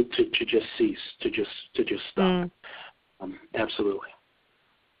to just cease, to just stop. Absolutely.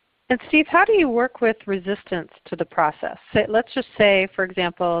 And Steve, how do you work with resistance to the process? Let's just say, for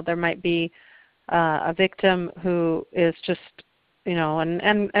example, there might be a victim who is just,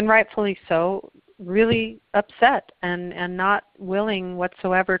 and rightfully so, really upset and not willing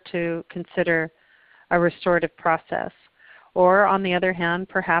whatsoever to consider a restorative process. Or on the other hand,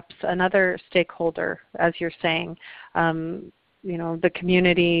 perhaps another stakeholder, as you're saying, the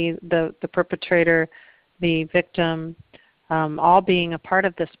community, the perpetrator, the victim, all being a part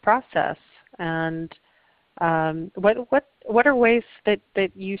of this process. And what are ways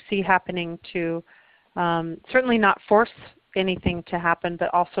that you see happening to certainly not force anything to happen,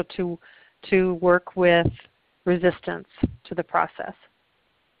 but also to work with resistance to the process?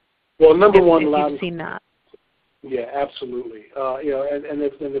 Well, number one, if you've seen that. Yeah, absolutely. And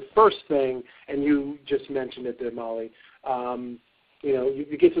the first thing, and you just mentioned it there, Molly.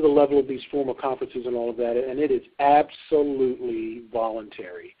 You get to the level of these formal conferences and all of that, and it is absolutely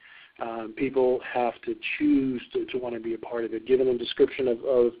voluntary. People have to choose to want to be a part of it, giving them a description of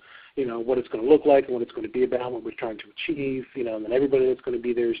what it's going to look like and what it's going to be about, what we're trying to achieve, and then everybody that's going to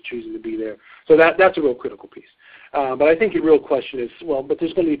be there is choosing to be there. So that's a real critical piece. But I think your real question is, but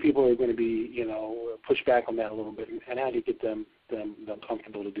there's going to be people who are going to be, push back on that a little bit, and how do you get them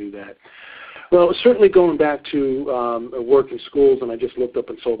comfortable to do that? Well, certainly going back to work in schools, and I just looked up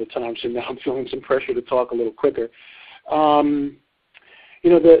and saw the time, so now I'm feeling some pressure to talk a little quicker.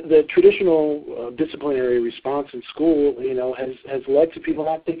 The traditional disciplinary response in school, has led to people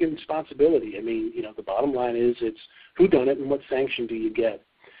not taking responsibility. I mean, the bottom line is it's who done it and what sanction do you get.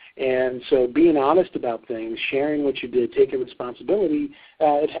 And so being honest about things, sharing what you did, taking responsibility,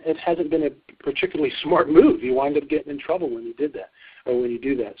 it hasn't been a particularly smart move. You wind up getting in trouble when you did that or when you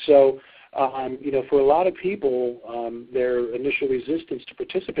do that. So, for a lot of people, their initial resistance to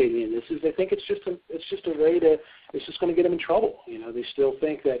participating in this is they think it's just going to get them in trouble. They still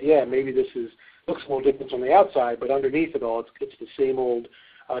think that, maybe this looks a little different on the outside, but underneath it all, it's the same old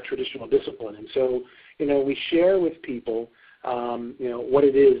traditional discipline. And so, we share with people, what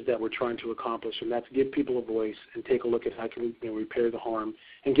it is that we're trying to accomplish, and that's give people a voice and take a look at how can we repair the harm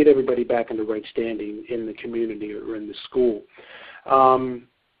and get everybody back into right standing in the community or in the school.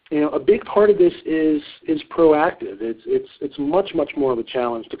 A big part of this is proactive. It's much more of a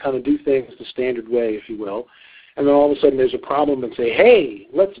challenge to kind of do things the standard way, if you will, and then all of a sudden there's a problem and say, hey,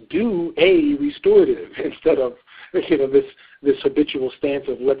 let's do a restorative instead of this habitual stance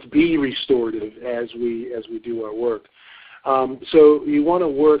of let's be restorative as we do our work. So you want to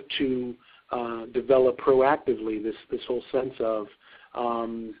work to develop proactively this whole sense of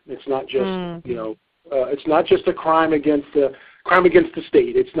it's not just it's not just a crime against the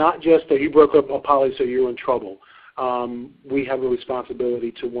state. It's not just that you broke up a poly so you're in trouble. We have a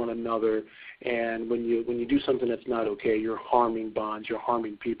responsibility to one another, and when you do something that's not okay, you're harming bonds, you're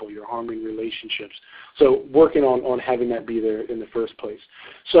harming people, you're harming relationships. So working on having that be there in the first place.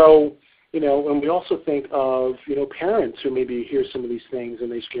 So and we also think of, parents who maybe hear some of these things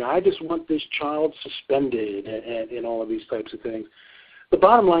and they say, I just want this child suspended and all of these types of things. The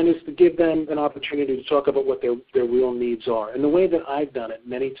bottom line is to give them an opportunity to talk about what their real needs are. And the way that I've done it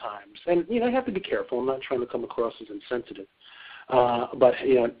many times, and, I have to be careful. I'm not trying to come across as insensitive. But,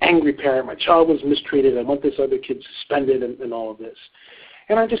 an angry parent, my child was mistreated, I want this other kid suspended and all of this.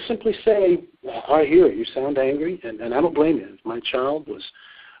 And I just simply say, I hear it. You sound angry, and I don't blame you. If my child was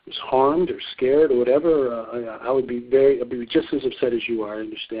harmed or scared or whatever, I'd be just as upset as you are. I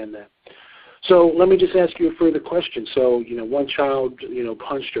understand that. So let me just ask you a further question. So, one child,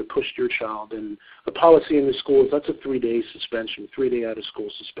 punched or pushed your child, and the policy in the schools, that's a 3-day suspension, 3-day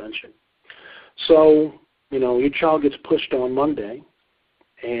out-of-school suspension. So, your child gets pushed on Monday,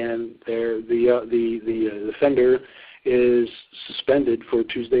 and the offender is suspended for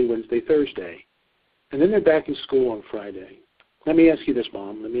Tuesday, Wednesday, Thursday, and then they're back in school on Friday. Let me ask you this,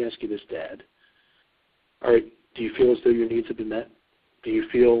 Mom. Let me ask you this, Dad. All right, do you feel as though your needs have been met? Do you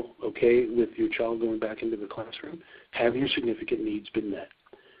feel okay with your child going back into the classroom? Have your significant needs been met?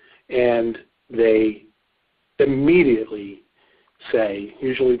 And they immediately say,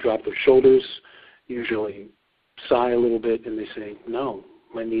 usually drop their shoulders, usually sigh a little bit, and they say, no,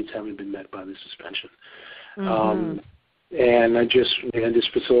 my needs haven't been met by the suspension. Mm-hmm. And I just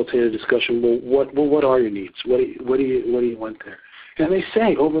facilitated a discussion. Well, what are your needs? What do you want there? And they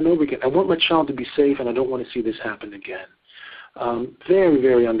say over and over again, I want my child to be safe, and I don't want to see this happen again. Very,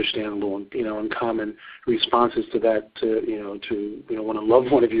 very understandable and common responses to that. When a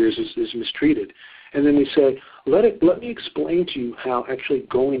loved one of yours is mistreated, and then they say, let me explain to you how actually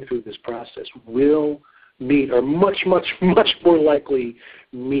going through this process will meet, or much, much, much more likely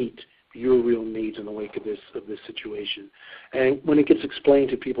meet your real needs in the wake of this situation. And when it gets explained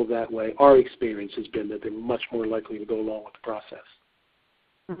to people that way, our experience has been that they're much more likely to go along with the process.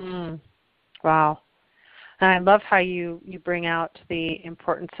 Mm-hmm. Wow. And I love how you bring out the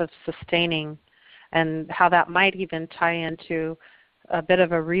importance of sustaining, and how that might even tie into a bit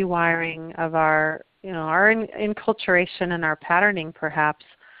of a rewiring of our enculturation and our patterning, perhaps,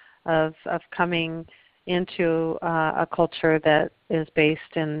 of coming into a culture that is based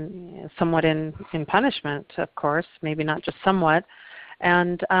somewhat in punishment, of course, maybe not just somewhat,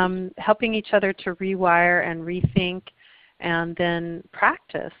 and helping each other to rewire and rethink and then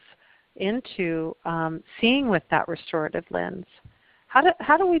practice into seeing with that restorative lens. How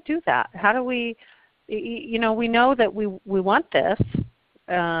do we do that? How do we, we know that we want this.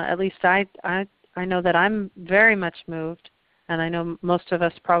 At least I know that I'm very much moved, and I know most of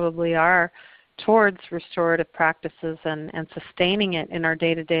us probably are, towards restorative practices and sustaining it in our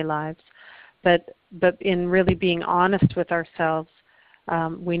day-to-day lives. But in really being honest with ourselves,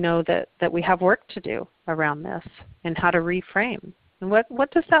 we know that we have work to do around this and how to reframe. And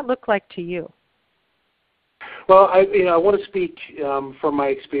what does that look like to you? Well, I want to speak from my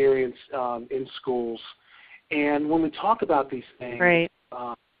experience in schools, and when we talk about these things, right.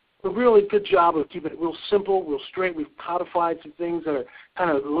 A really good job of keeping it real simple, real straight. We've codified some things that are kind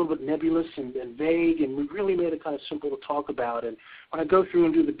of a little bit nebulous and vague, and we've really made it kind of simple to talk about. And when I go through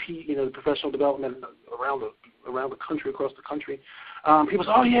and do the professional development around the country, across the country, people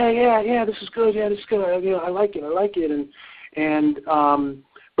say, "Oh yeah, this is good. Yeah, this is good. I like it."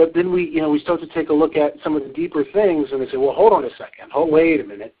 But then we start to take a look at some of the deeper things, and they say, "Well, hold on a second. Wait a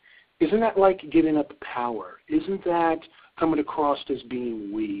minute. Isn't that like giving up power? Isn't that coming across as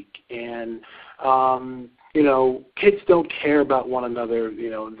being weak? And kids don't care about one another,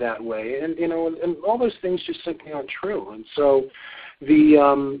 that way, and all those things just simply aren't true." And so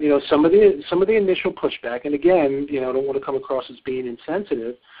some of the initial pushback, and again, I don't want to come across as being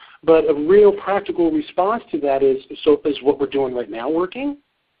insensitive, but a real practical response to that is what we're doing right now working?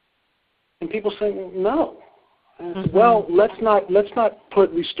 And people say, no. Mm-hmm. Well, let's not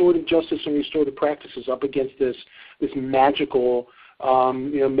put restorative justice and restorative practices up against this magical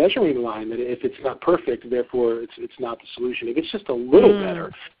measuring line that if it's not perfect, therefore it's not the solution. If it's just a little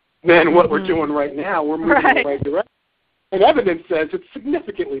better than what we're doing right now, we're moving in the right direction. And evidence says it's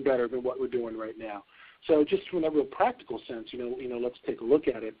significantly better than what we're doing right now. So just from a real practical sense, let's take a look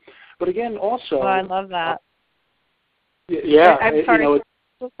at it. But again, also, I love that. Yeah, I'm sorry.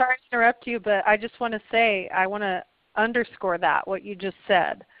 So sorry to interrupt you, but I just want to say, I want to underscore what you just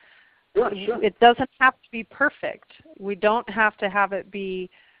said. Sure. It doesn't have to be perfect. We don't have to have it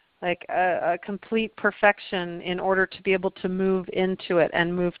be like a complete perfection in order to be able to move into it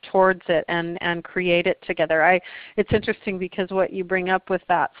and move towards it and create it together. It's interesting because what you bring up with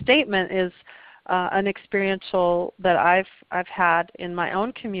that statement is an experiential that I've had in my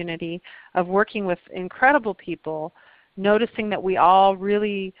own community of working with incredible people, noticing that we all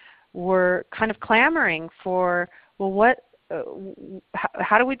really were kind of clamoring for, well,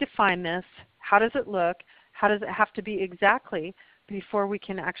 how do we define this? How does it look? How does it have to be exactly before we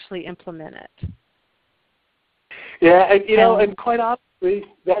can actually implement it? Yeah, and quite honestly,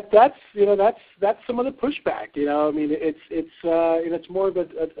 that's some of the pushback. It's more of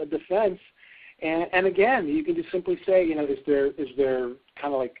a defense. And again, you can just simply say, is there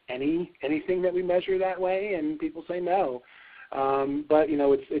kind of like anything that we measure that way? And people say no. But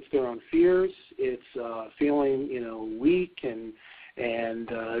it's their own fears. It's feeling weak and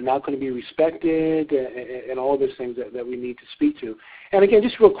not going to be respected, and all of those things that we need to speak to. And again,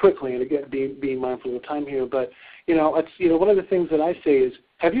 just real quickly, and again, being mindful of the time here, but one of the things that I say is,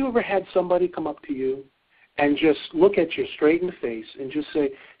 have you ever had somebody come up to you and just look at you straight in the face and just say,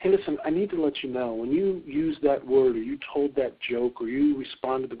 hey, listen, I need to let you know, when you used that word or you told that joke or you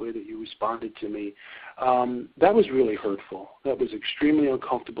responded the way that you responded to me, that was really hurtful. That was extremely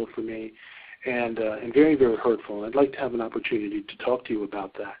uncomfortable for me and very, very hurtful. I'd like to have an opportunity to talk to you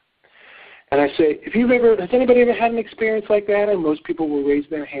about that. And I say, has anybody ever had an experience like that? And most people will raise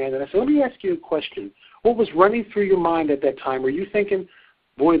their hand. And I say, let me ask you a question. What was running through your mind at that time? Were you thinking,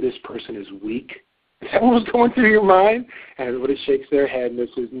 boy, this person is weak? Is that what was going through your mind? And everybody shakes their head and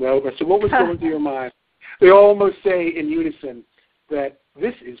says, no. I said, what was going through your mind? They almost say in unison that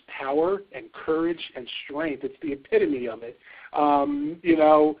this is power and courage and strength. It's the epitome of it.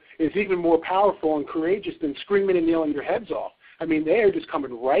 It's even more powerful and courageous than screaming and yelling your heads off. I mean, they are just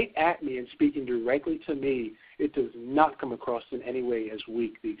coming right at me and speaking directly to me. It does not come across in any way as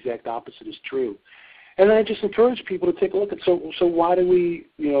weak. The exact opposite is true. And then I just encourage people to take a look at, so why do we,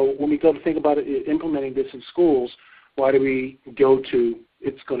 when we go to think about it, implementing this in schools, why do we go to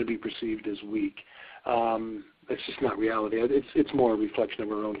it's going to be perceived as weak? It's just not reality. It's more a reflection of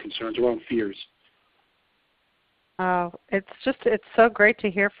our own concerns, our own fears. Oh, it's so great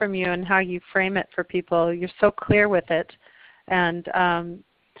to hear from you and how you frame it for people. You're so clear with it. And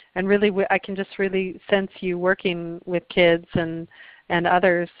really, I can just really sense you working with kids and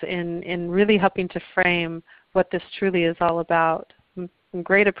others in really helping to frame what this truly is all about.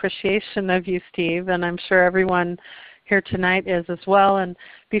 Great appreciation of you, Steve, and I'm sure everyone here tonight is as well. And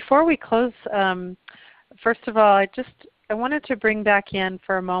before we close, first of all, I wanted to bring back in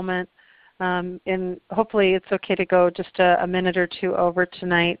for a moment, and hopefully it's okay to go just a minute or two over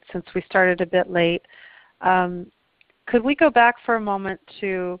tonight since we started a bit late. Could we go back for a moment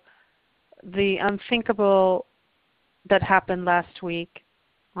to the unthinkable that happened last week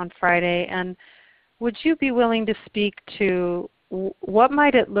on Friday, and would you be willing to speak to what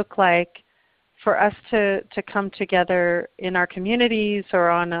might it look like for us to come together in our communities or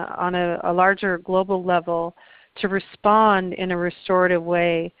on a larger global level to respond in a restorative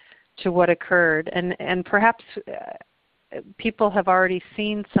way to what occurred? And perhaps people have already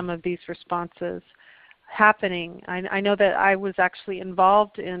seen some of these responses happening. I know that I was actually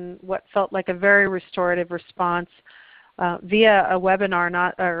involved in what felt like a very restorative response via a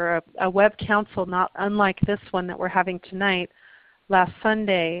webinar, a web council not unlike this one that we're having tonight, last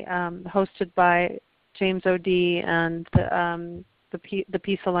Sunday, hosted by James O'D, and the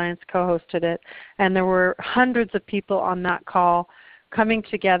Peace Alliance co-hosted it. And there were hundreds of people on that call coming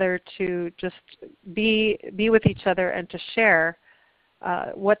together to just be with each other and to share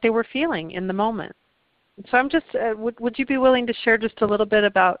what they were feeling in the moment. So I'm just, would you be willing to share just a little bit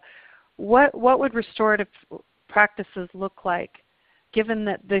about what would restorative practices look like, given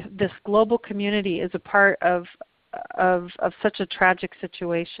that this global community is a part of such a tragic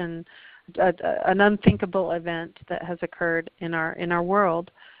situation, an unthinkable event that has occurred in our world,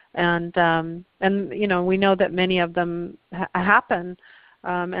 and we know that many of them happen,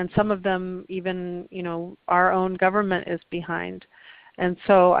 and some of them even our own government is behind. And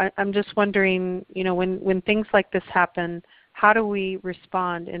so I'm just wondering, when things like this happen, how do we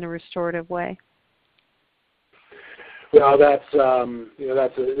respond in a restorative way? Well, that's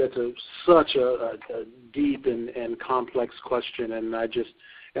such a deep and complex question, and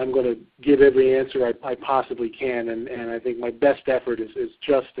I'm going to give every answer I possibly can, and I think my best effort is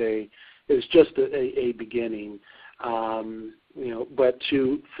just a beginning. But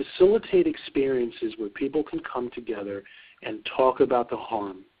to facilitate experiences where people can come together and talk about the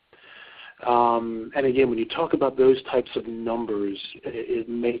harm. And again, when you talk about those types of numbers, it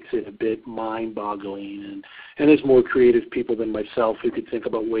makes it a bit mind-boggling. And there's more creative people than myself who could think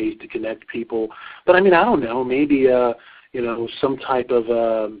about ways to connect people. But I mean, I don't know, maybe some type of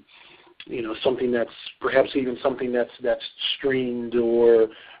something that's perhaps even something that's streamed or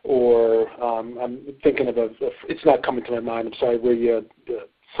I'm thinking of it's not coming to my mind. I'm sorry, where you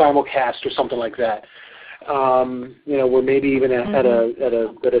simulcast or something like that. Where maybe even at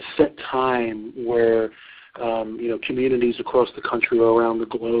a set time where communities across the country or around the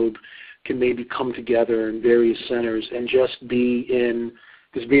globe can maybe come together in various centers and just be in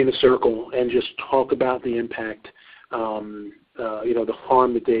a circle and just talk about the impact, the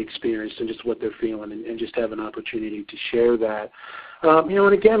harm that they experienced and just what they're feeling, and just have an opportunity to share that.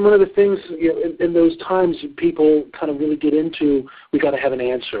 And again, one of the things in those times people kind of really get into, we got to have an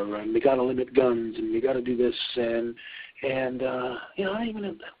answer, and we got to limit guns, and we got to do this, and even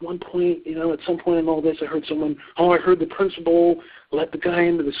at one point, at some point in all this, I heard I heard the principal let the guy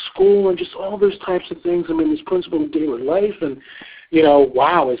into the school, and just all those types of things. I mean, this principle of daily life, and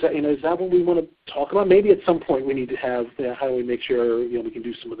wow, is that what we want to talk about? Maybe at some point we need to have, how do we make sure we can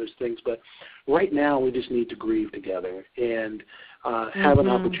do some of those things? But Right now, we just need to grieve together and have an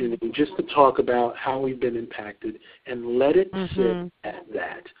opportunity just to talk about how we've been impacted and let it sit at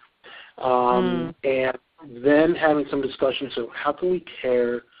that. And then having some discussions of how can we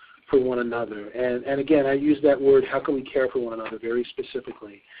care for one another. And again, I use that word, how can we care for one another, very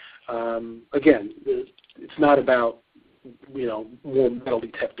specifically. Again, it's not about, more metal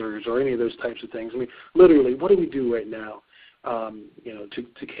detectors or any of those types of things. I mean, literally, what do we do right now,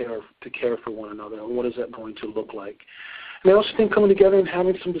 to care for one another, and what is that going to look like? And I also think coming together and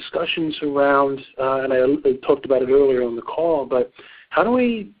having some discussions around, and I talked about it earlier on the call, but how do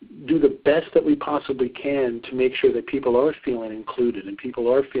we do the best that we possibly can to make sure that people are feeling included and people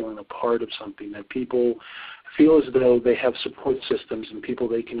are feeling a part of something, that people feel as though they have support systems and people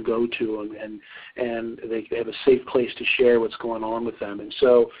they can go to and they have a safe place to share what's going on with them. And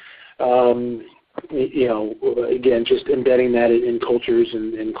so, again, just embedding that in cultures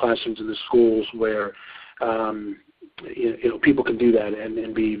and in classrooms in the schools where, people can do that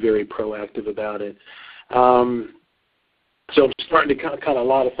and be very proactive about it. So I'm starting to kind of a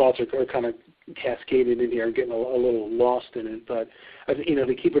lot of thoughts are kind of cascaded in here and getting a little lost in it. But,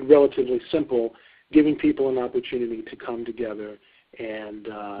 to keep it relatively simple, giving people an opportunity to come together and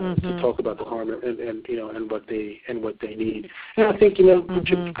to talk about the harm and what they need. And I think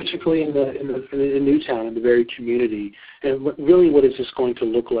particularly in Newtown, in the very community, and what is this going to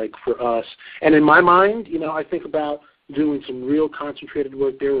look like for us? And in my mind, I think about doing some real concentrated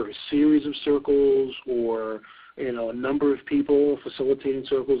work there, or a series of circles, or a number of people facilitating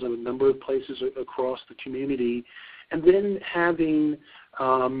circles in a number of places across the community, and then having.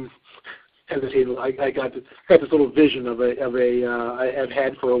 I got this little vision of I've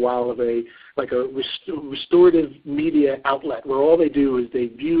had for a while of a restorative media outlet where all they do is they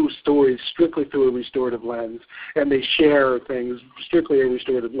view stories strictly through a restorative lens, and they share things strictly a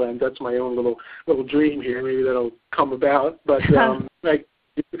restorative lens. That's my own little dream here. Maybe that'll come about, but in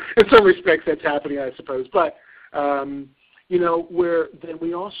some respects that's happening, I suppose. But where then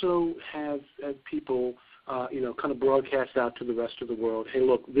we also have people. Kind of broadcast out to the rest of the world, hey,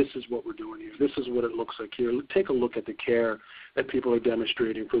 look, this is what we're doing here. This is what it looks like here. Take a look at the care that people are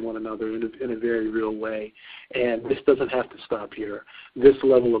demonstrating for one another in a very real way. And this doesn't have to stop here. This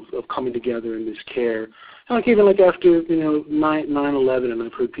level of coming together and this care. And even after, 9/11, and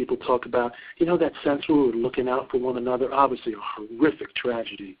I've heard people talk about, that sense where we're looking out for one another, obviously a horrific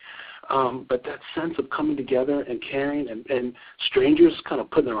tragedy. But that sense of coming together and caring and strangers kind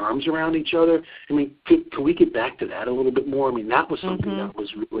of putting their arms around each other, I mean, can we get back to that a little bit more? I mean, that was something that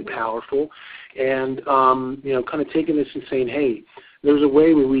was really powerful. And, kind of taking this and saying, hey, there's a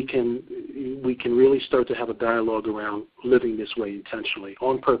way where we can really start to have a dialogue around living this way intentionally,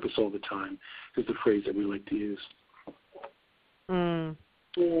 on purpose all the time, is the phrase that we like to use.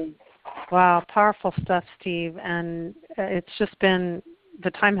 Wow, powerful stuff, Steve. And it's just been,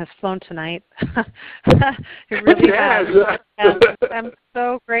 the time has flown tonight. It really has. And I'm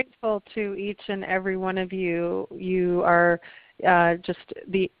so grateful to each and every one of you. You are just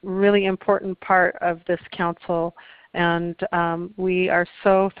the really important part of this council, and we are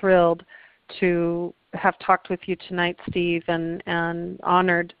so thrilled to have talked with you tonight, Steve, and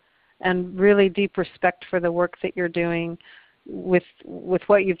honored, and really deep respect for the work that you're doing with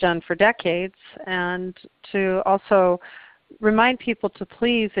what you've done for decades, and to also remind people to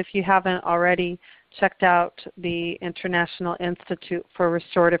please, if you haven't already, checked out the International Institute for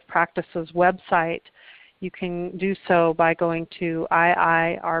Restorative Practices website. You can do so by going to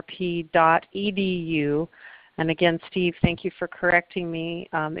iirp.edu. And again, Steve, thank you for correcting me.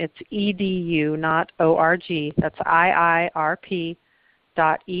 It's edu, not org. That's iirp.edu.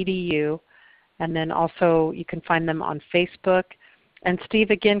 And then also you can find them on Facebook. And Steve,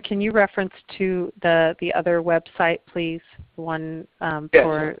 again, can you reference to the other website, please? One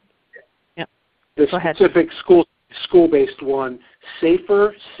for the go ahead. Specific school-based one,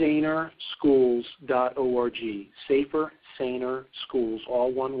 safersanerschools.org. Safer, Saner Schools,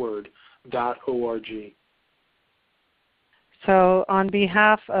 all one word, .org. So on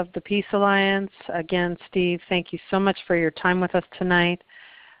behalf of the Peace Alliance, again, Steve, thank you so much for your time with us tonight.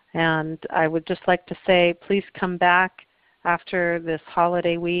 And I would just like to say, please come back after this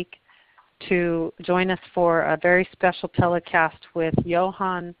holiday week to join us for a very special telecast with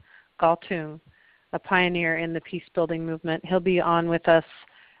Johan Galtung, a pioneer in the peace-building movement. He'll be on with us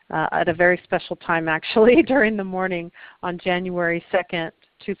at a very special time, actually, during the morning on January 2nd,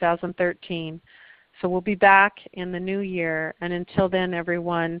 2013. So we'll be back in the new year. And until then,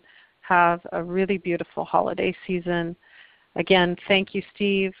 everyone, have a really beautiful holiday season. Again, thank you,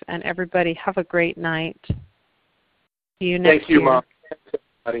 Steve, and everybody have a great night. See you next year. Thank you, Mom. Thanks,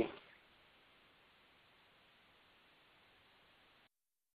 everybody.